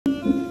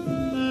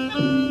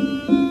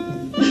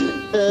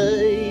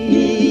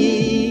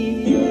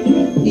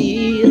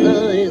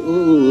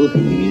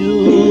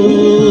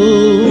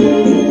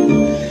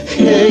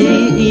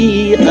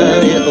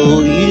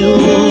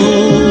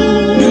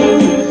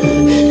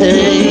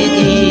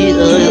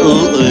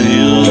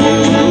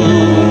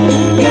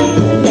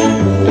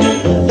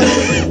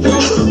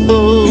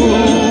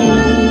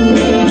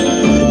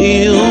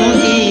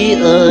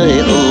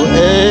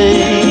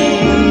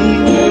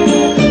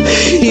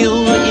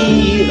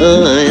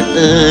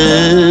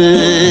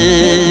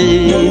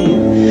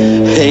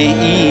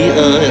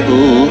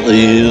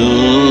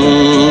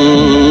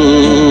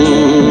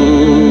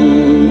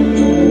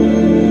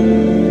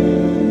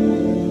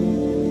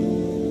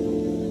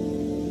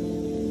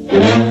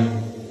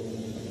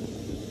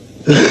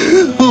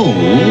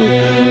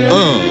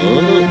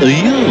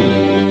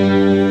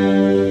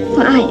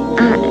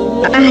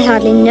I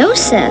hardly know,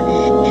 sir.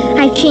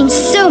 I've changed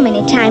so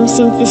many times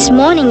since this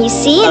morning, you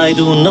see. I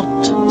do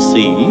not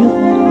see.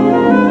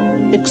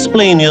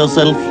 Explain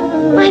yourself.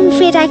 I'm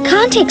afraid I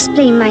can't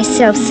explain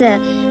myself, sir,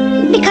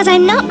 because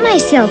I'm not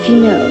myself, you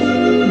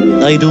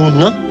know. I do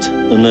not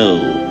know.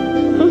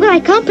 Well, I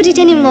can't put it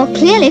any more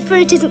clearly, for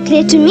it isn't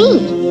clear to me.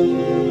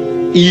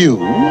 You?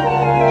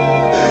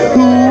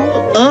 Who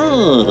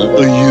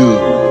are you?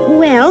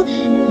 Well,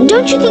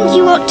 don't you think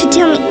you ought to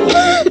tell me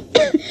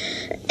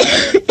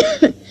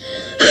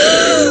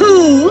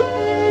who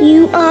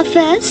you are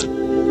first?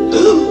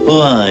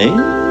 Why?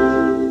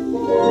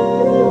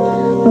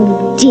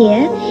 Oh,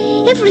 dear.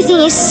 Everything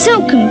is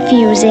so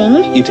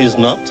confusing. It is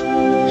not.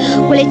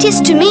 Well, it is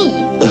to me.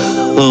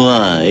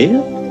 Why?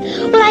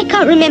 Well, I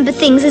can't remember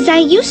things as I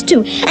used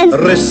to, and...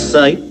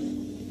 Recite.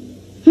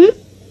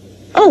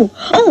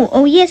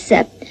 Oh, yes,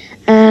 sir.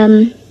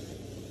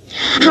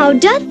 How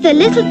doth the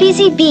little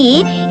busy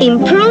bee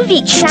improve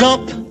each...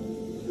 Stop!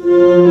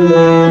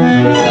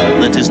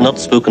 That is not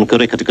spoken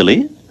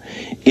correctly.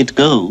 It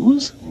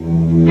goes...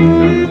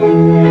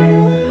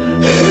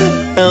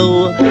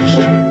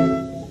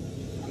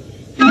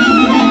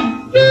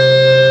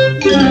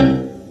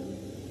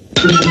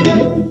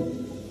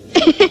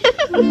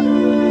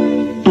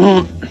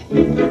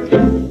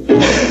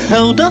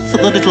 How doth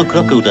the little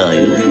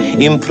crocodile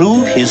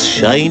improve his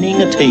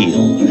shining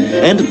tail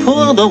and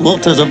pour the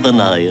waters of the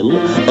Nile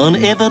on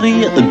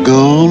every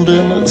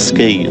golden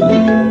scale?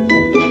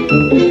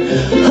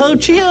 How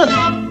cheer!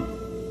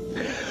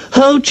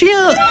 How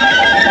cheer!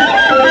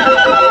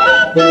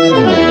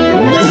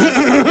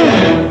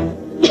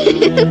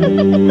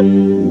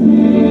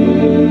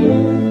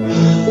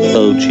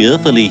 How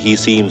cheerfully he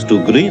seems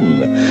to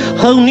grin,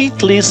 how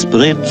neatly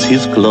spreads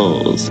his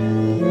claws,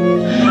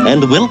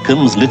 and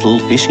welcomes little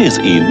fishes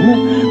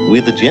in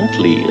with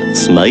gently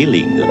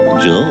smiling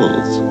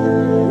jaws.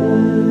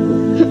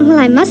 Well,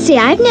 I must say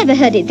I've never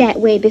heard it that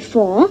way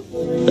before.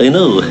 I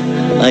know.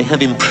 I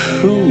have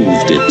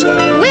improved it.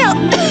 Well,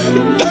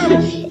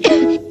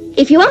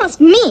 if you ask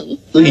me...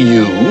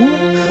 You?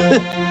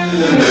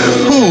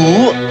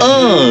 Who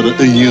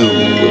are you?